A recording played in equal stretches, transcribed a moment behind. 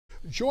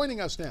Joining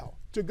us now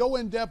to go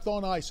in depth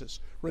on ISIS,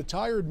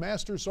 retired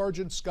Master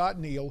Sergeant Scott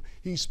Neal.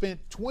 He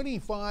spent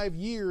 25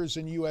 years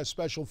in U.S.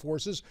 Special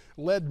Forces,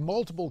 led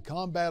multiple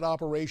combat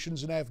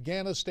operations in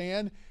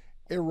Afghanistan,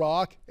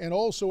 Iraq, and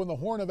also in the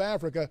Horn of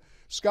Africa.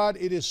 Scott,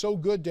 it is so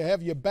good to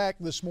have you back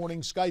this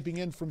morning, Skyping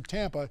in from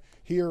Tampa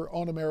here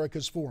on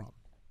America's Forum.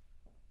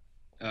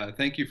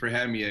 Thank you for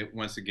having me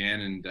once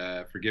again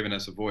and for giving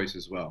us a voice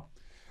as well.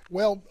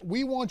 Well,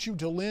 we want you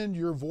to lend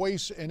your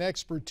voice and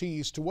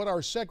expertise to what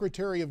our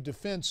Secretary of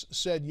Defense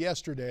said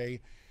yesterday.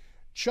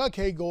 Chuck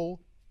Hagel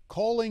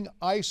calling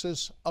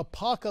ISIS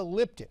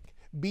apocalyptic,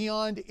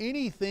 beyond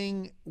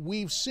anything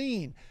we've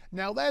seen.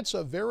 Now, that's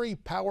a very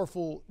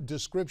powerful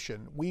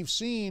description. We've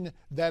seen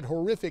that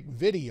horrific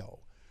video.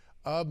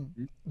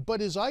 But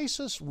is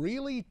ISIS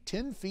really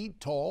 10 feet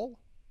tall?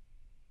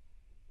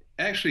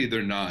 Actually,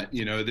 they're not.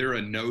 You know, they're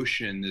a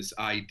notion, this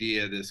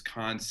idea, this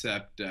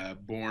concept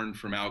born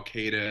from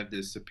Al-Qaeda,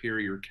 this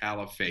superior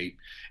caliphate.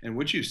 And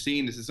what you've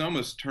seen is it's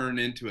almost turned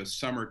into a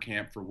summer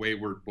camp for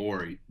wayward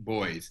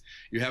boys.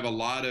 You have a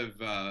lot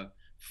of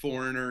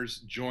foreigners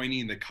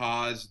joining the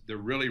cause. They're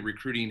really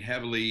recruiting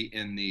heavily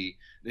in the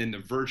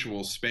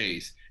virtual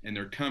space, and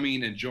they're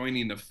coming and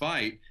joining the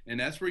fight. And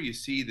that's where you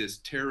see this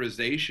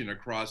terrorization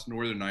across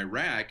northern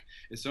Iraq.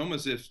 It's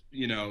almost as if,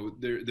 you know,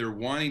 they're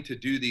wanting to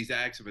do these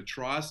acts of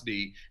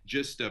atrocity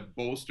just to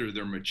bolster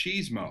their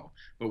machismo.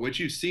 But what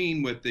you've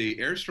seen with the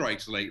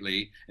airstrikes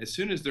lately, as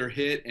soon as they're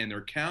hit and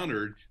they're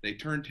countered, they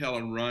turn tail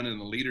and run,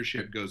 and the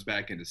leadership goes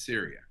back into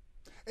Syria.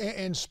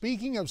 And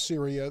speaking of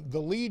Syria, the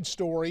lead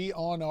story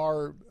on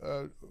our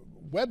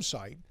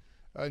website,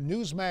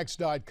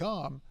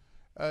 newsmax.com,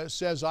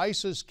 says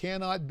ISIS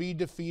cannot be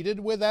defeated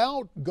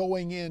without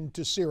going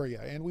into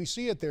Syria. And we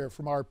see it there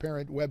from our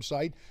parent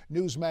website,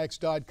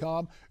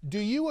 newsmax.com. Do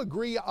you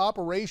agree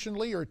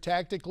operationally or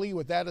tactically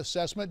with that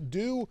assessment?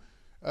 Do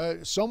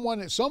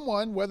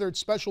someone, whether it's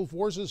Special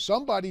Forces,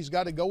 somebody's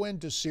got to go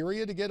into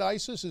Syria to get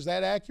ISIS? Is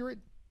that accurate?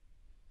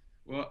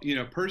 Well, you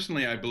know,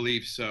 personally, I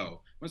believe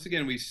so. Once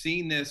again, we've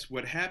seen this,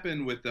 what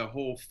happened with the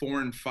whole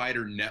foreign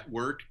fighter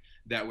network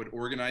that would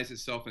organize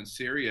itself in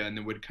Syria and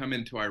then would come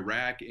into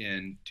Iraq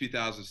in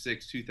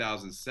 2006,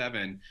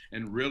 2007,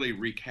 and really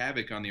wreak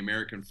havoc on the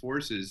American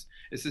forces.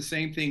 It's the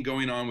same thing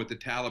going on with the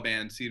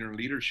Taliban senior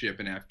leadership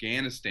in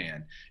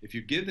Afghanistan. If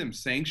you give them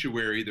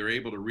sanctuary, they're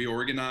able to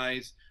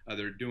reorganize.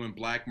 They're doing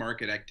black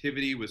market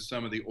activity with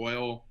some of the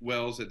oil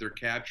wells that they're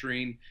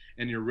capturing,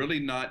 and you're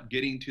really not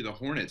getting to the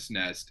hornet's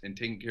nest and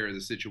taking care of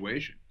the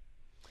situation.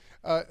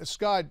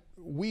 Scott,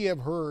 we have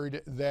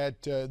heard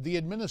that the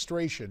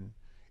administration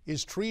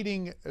is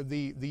treating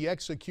the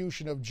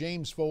execution of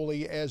James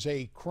Foley as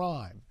a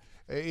crime.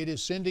 It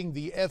is sending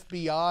the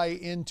FBI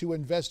in to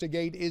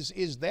investigate.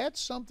 Is that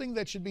something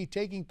that should be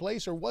taking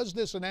place, or was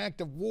this an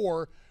act of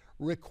war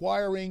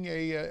requiring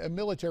a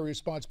military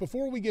response?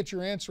 Before we get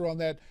your answer on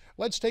that,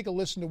 let's take a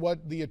listen to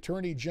what the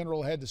Attorney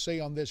General had to say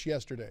on this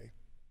yesterday.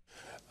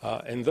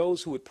 And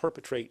those who would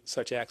perpetrate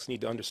such acts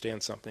need to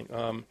understand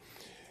something.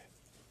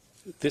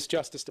 This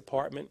Justice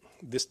Department,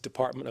 this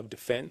Department of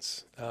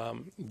Defense,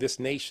 this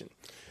nation,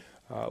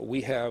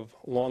 we have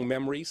long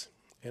memories,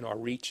 and our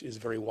reach is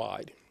very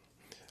wide.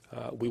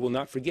 We will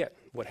not forget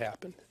what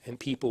happened, and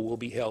people will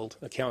be held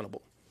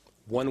accountable,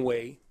 one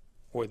way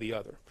or the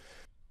other.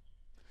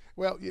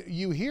 Well,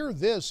 you hear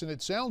this, and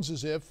it sounds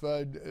as if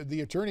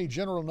the Attorney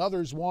General and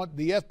others want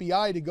the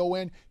FBI to go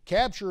in,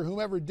 capture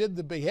whomever did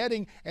the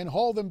beheading, and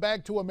haul them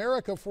back to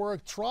America for a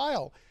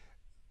trial.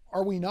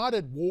 Are we not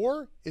at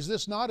war? Is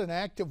this not an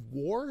act of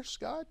war,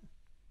 Scott?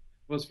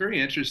 Well, it's very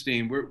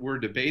interesting. We're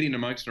debating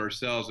amongst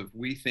ourselves if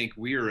we think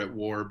we are at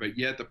war, but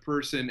yet the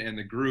person and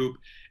the group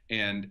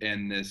and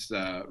this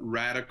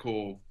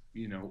radical,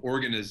 you know,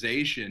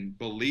 organization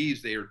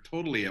believes they are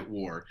totally at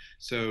war.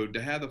 So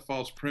to have the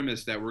false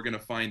premise that we're going to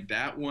find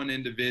that one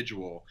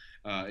individual,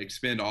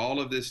 expend all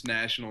of this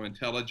national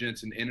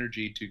intelligence and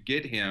energy to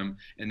get him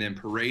and then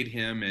parade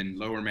him in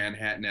lower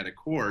Manhattan at a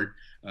court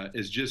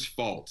is just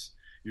false.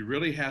 You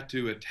really have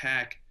to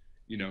attack,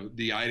 you know,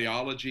 the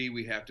ideology.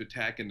 We have to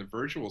attack in the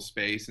virtual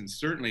space, and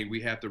certainly we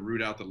have to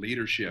root out the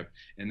leadership.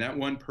 And that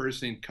one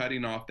person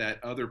cutting off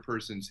that other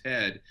person's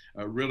head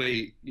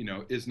really, you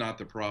know, is not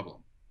the problem.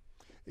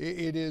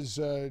 It is,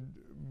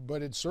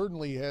 but it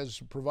certainly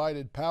has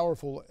provided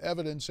powerful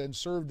evidence and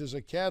served as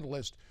a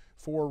catalyst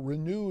for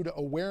renewed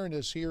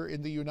awareness here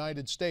in the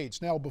United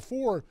States. Now,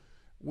 before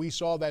we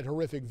saw that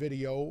horrific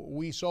video,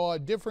 we saw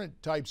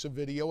different types of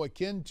video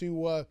akin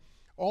to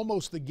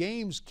almost the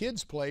games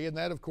kids play, and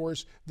that, of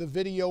course, the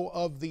video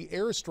of the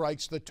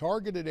airstrikes, the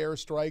targeted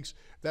airstrikes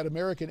that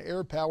American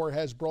air power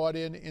has brought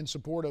in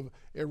support of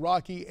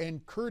Iraqi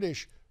and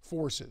Kurdish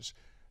forces.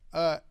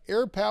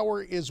 Air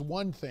power is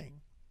one thing,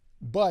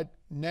 but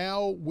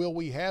now will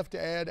we have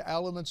to add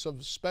elements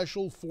of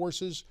special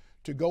forces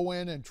to go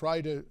in and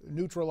try to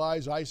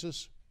neutralize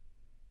ISIS?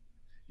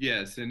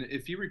 Yes, and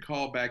if you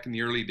recall back in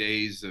the early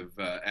days of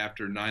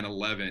after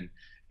 9/11,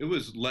 it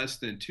was less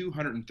than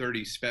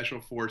 230 special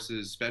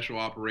forces, special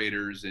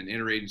operators, and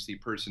interagency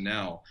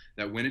personnel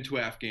that went into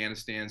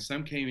Afghanistan.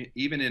 Some came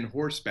even in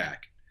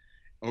horseback.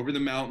 over the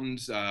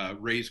mountains,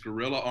 raised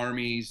guerrilla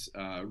armies,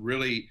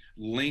 really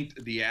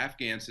linked the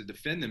Afghans to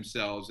defend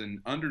themselves.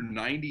 And under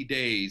 90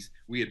 days,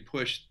 we had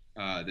pushed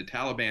the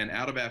Taliban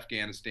out of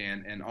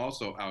Afghanistan and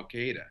also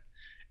Al-Qaeda.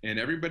 And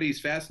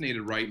everybody's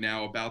fascinated right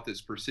now about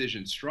this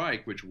precision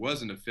strike, which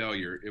wasn't a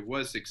failure. It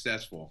was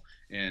successful.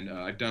 And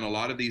I've done a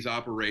lot of these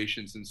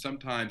operations, and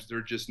sometimes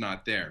they're just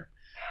not there.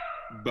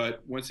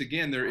 But once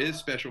again, there is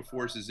special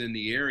forces in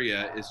the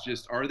area. It's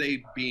just, are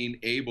they being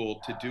able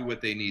to do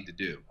what they need to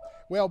do?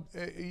 Well,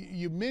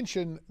 you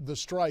mentioned the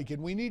strike,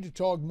 and we need to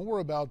talk more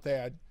about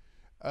that.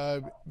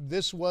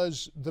 This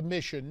was the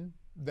mission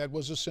that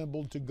was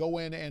assembled to go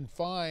in and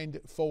find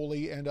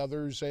Foley and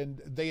others,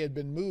 and they had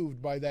been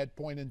moved by that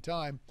point in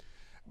time.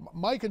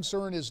 My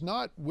concern is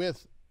not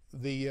with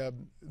the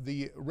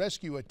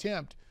rescue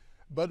attempt,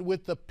 but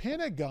with the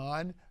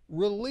Pentagon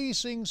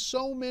releasing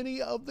so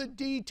many of the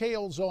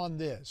details on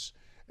this.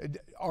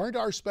 Aren't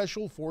our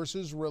special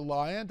forces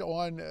reliant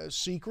on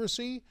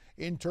secrecy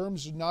in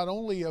terms not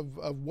only of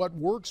what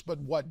works but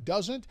what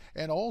doesn't?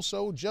 And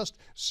also, just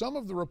some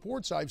of the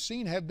reports I've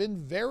seen have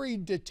been very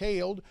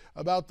detailed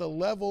about the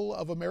level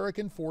of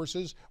American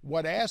forces,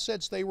 what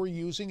assets they were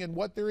using, and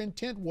what their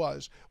intent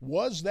was.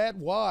 Was that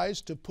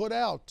wise to put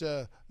out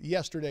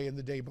yesterday and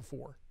the day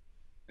before?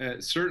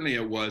 Certainly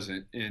it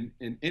wasn't.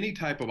 In any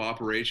type of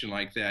operation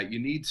like that, you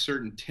need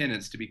certain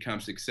tenets to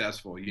become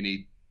successful. You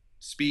need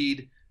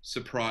speed,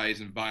 surprise,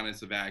 and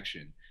violence of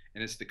action.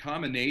 And it's the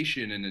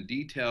combination and the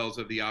details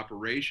of the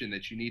operation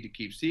that you need to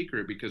keep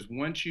secret, because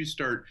once you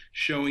start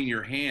showing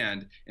your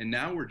hand, and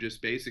now we're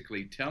just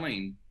basically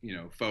telling,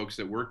 folks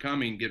that we're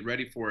coming, get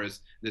ready for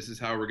us, this is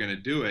how we're going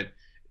to do it.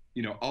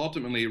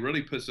 Ultimately, it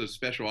really puts those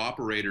special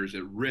operators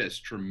at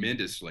risk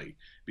tremendously,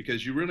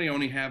 because you really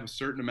only have a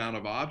certain amount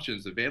of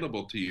options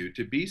available to you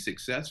to be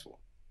successful.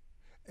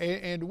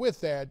 And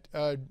with that,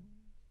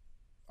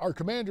 our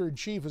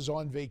commander-in-chief is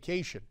on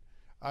vacation.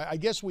 I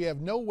guess we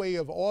have no way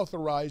of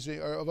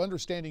authorizing, or of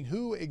understanding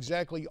who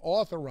exactly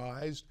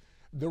authorized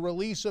the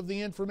release of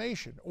the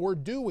information, or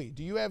do we?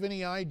 Do you have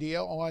any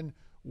idea on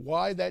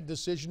why that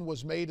decision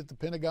was made at the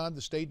Pentagon,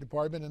 the State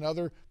Department, and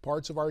other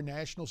parts of our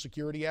national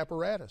security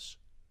apparatus?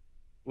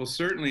 Well,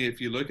 certainly,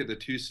 if you look at the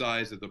two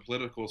sides of the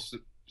political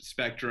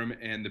spectrum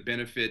and the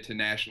benefit to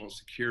national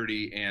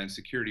security and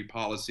security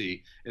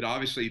policy, it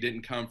obviously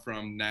didn't come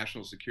from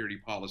national security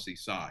policy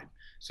side.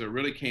 So it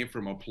really came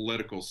from a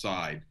political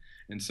side.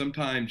 And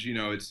sometimes,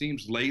 it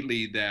seems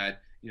lately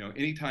that,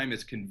 anytime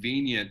it's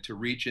convenient to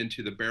reach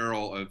into the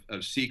barrel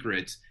of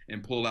secrets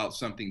and pull out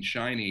something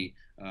shiny,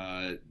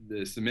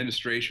 this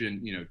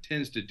administration,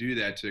 tends to do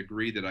that to a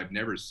degree that I've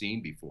never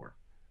seen before.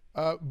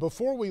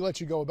 Before we let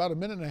you go, about a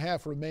minute and a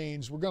half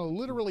remains. We're going to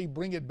literally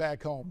bring it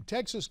back home.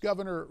 Texas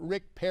Governor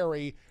Rick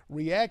Perry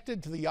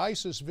reacted to the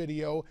ISIS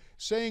video,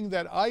 saying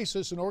that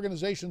ISIS and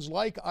organizations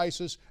like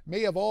ISIS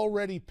may have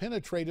already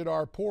penetrated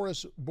our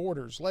porous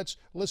borders. Let's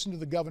listen to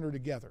the governor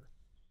together.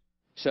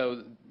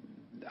 So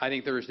I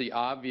think there's the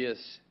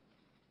obvious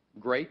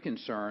great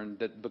concern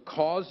that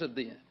because of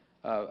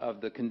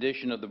the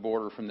condition of the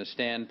border from the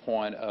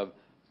standpoint of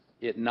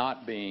it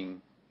not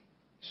being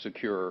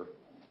secure,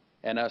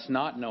 and us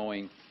not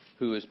knowing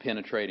who is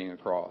penetrating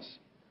across,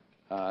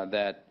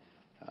 that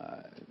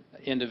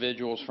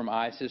individuals from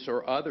ISIS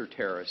or other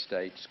terrorist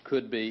states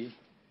could be,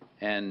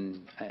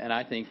 and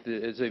I think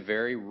that it's a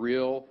very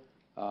real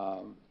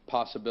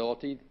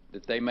possibility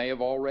that they may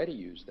have already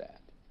used that.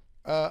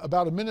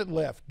 About a minute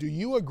left. Do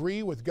you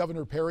agree with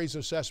Governor Perry's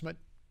assessment?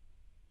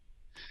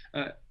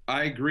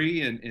 I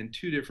agree in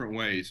two different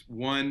ways.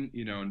 One,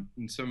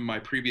 in some of my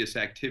previous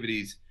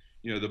activities,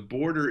 the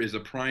border is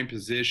a prime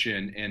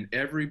position, and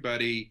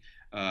everybody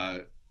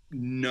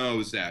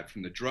knows that,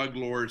 from the drug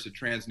lords to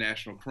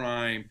transnational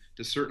crime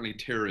to certainly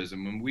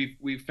terrorism. And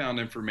we've found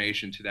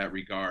information to that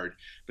regard.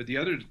 But the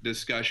other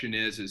discussion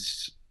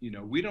is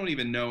we don't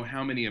even know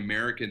how many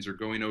Americans are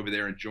going over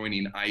there and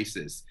joining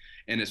ISIS.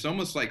 And it's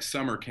almost like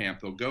summer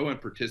camp. They'll go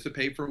and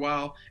participate for a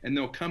while, and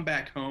they'll come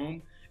back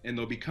home, and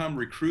they'll become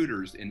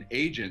recruiters and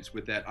agents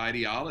with that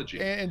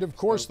ideology. And of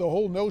course, the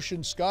whole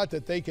notion, Scott,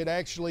 that they could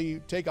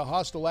actually take a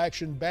hostile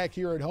action back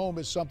here at home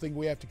is something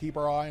we have to keep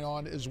our eye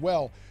on as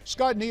well.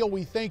 Scott Neal,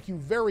 we thank you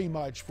very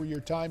much for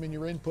your time and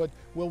your input.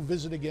 We'll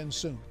visit again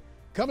soon.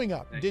 Coming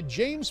up, did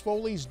James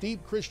Foley's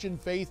deep Christian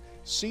faith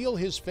seal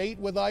his fate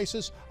with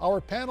ISIS? Our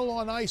panel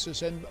on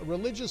ISIS and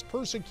religious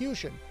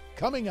persecution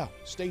coming up.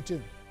 Stay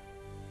tuned.